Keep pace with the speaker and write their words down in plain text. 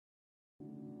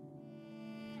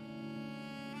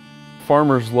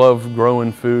farmers love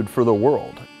growing food for the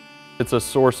world. It's a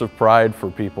source of pride for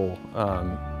people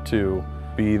to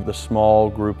be the small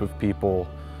group of people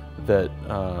that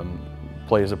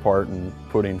plays a part in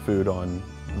putting food on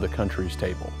the country's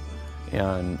table,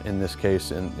 and in this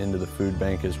case into the food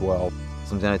bank as well.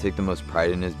 Something I take the most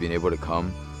pride in is being able to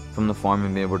come from the farm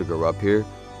and being able to grow up here,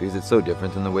 because it's so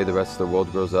different than the way the rest of the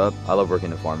world grows up. I love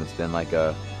working the farm. It's been like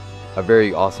a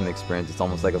very awesome experience. It's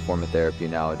almost like a form of therapy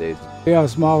nowadays. There are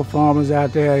small farmers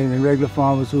out there and regular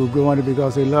farmers who are growing it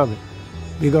because they love it,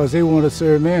 because they want to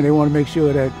serve man. They want to make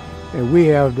sure that we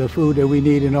have the food that we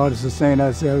need in order to sustain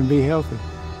ourselves and be healthy.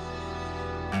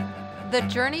 The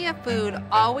journey of food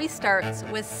always starts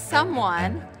with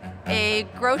someone, a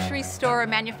grocery store, a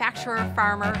manufacturer, a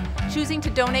farmer, choosing to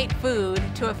donate food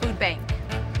to a food bank.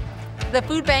 The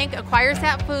food bank acquires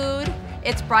that food,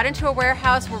 it's brought into a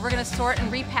warehouse where we're going to sort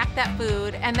and repack that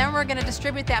food, and then we're going to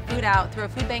distribute that food out through a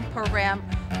food bank program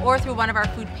or through one of our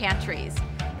food pantries.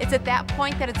 It's at that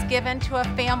point that it's given to a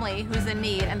family who's in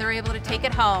need, and they're able to take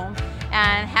it home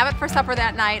and have it for supper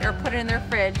that night or put it in their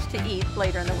fridge to eat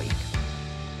later in the week.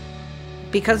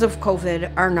 Because of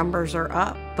COVID, our numbers are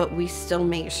up, but we still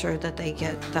make sure that they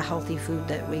get the healthy food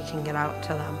that we can get out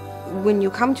to them. When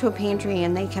you come to a pantry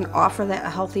and they can offer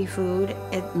that healthy food,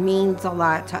 it means a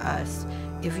lot to us.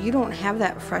 If you don't have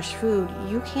that fresh food,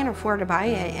 you can't afford to buy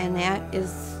it, and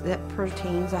that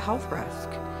pertains a health risk.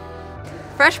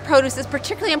 Fresh produce is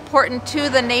particularly important to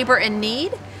the neighbor in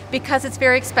need because it's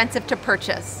very expensive to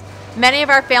purchase. Many of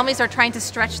our families are trying to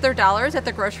stretch their dollars at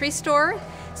the grocery store,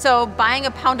 so buying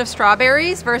a pound of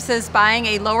strawberries versus buying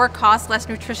a lower cost, less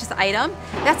nutritious item,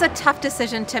 that's a tough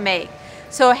decision to make.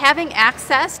 So having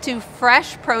access to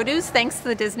fresh produce, thanks to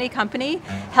the Disney company,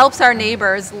 helps our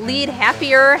neighbors lead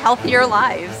happier, healthier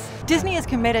lives. Disney is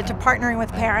committed to partnering with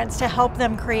parents to help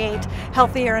them create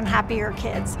healthier and happier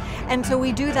kids. And so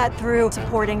we do that through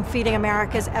supporting Feeding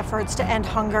America's efforts to end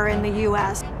hunger in the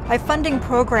U.S. by funding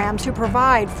programs to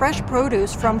provide fresh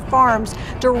produce from farms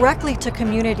directly to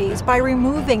communities, by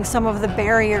removing some of the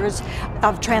barriers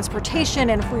of transportation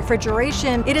and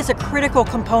refrigeration. It is a critical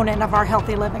component of our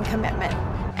healthy living commitment.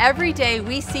 Every day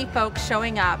we see folks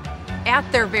showing up at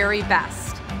their very best.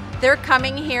 They're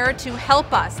coming here to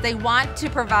help us. They want to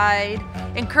provide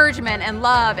encouragement and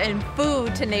love and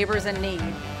food to neighbors in need.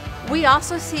 We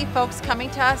also see folks coming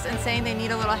to us and saying they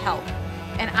need a little help.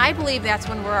 And I believe that's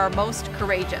when we're our most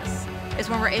courageous, is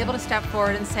when we're able to step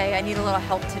forward and say, I need a little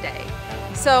help today.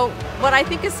 So what I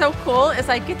think is so cool is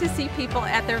I get to see people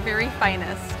at their very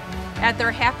finest, at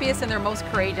their happiest and their most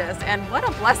courageous, and what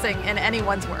a blessing in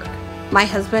anyone's work. My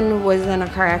husband was in a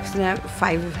car accident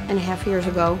 5.5 years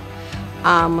ago.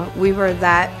 We were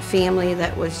that family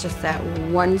that was just that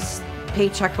one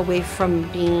paycheck away from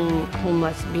being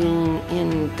homeless, being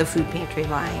in the food pantry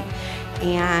line.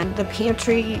 And the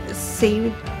pantry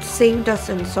saved us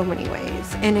in so many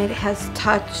ways, and it has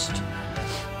touched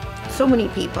so many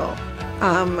people.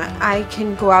 I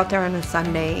can go out there on a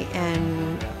Sunday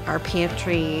and our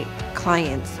pantry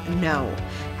clients know.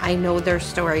 I know their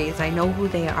stories, I know who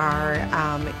they are.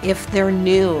 If they're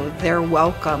new, they're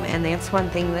welcome, and that's one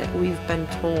thing that we've been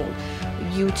told.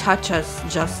 You touch us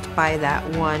just by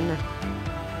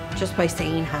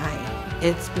saying hi.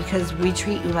 It's because we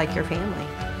treat you like your family,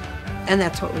 and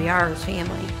that's what we are as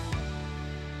family.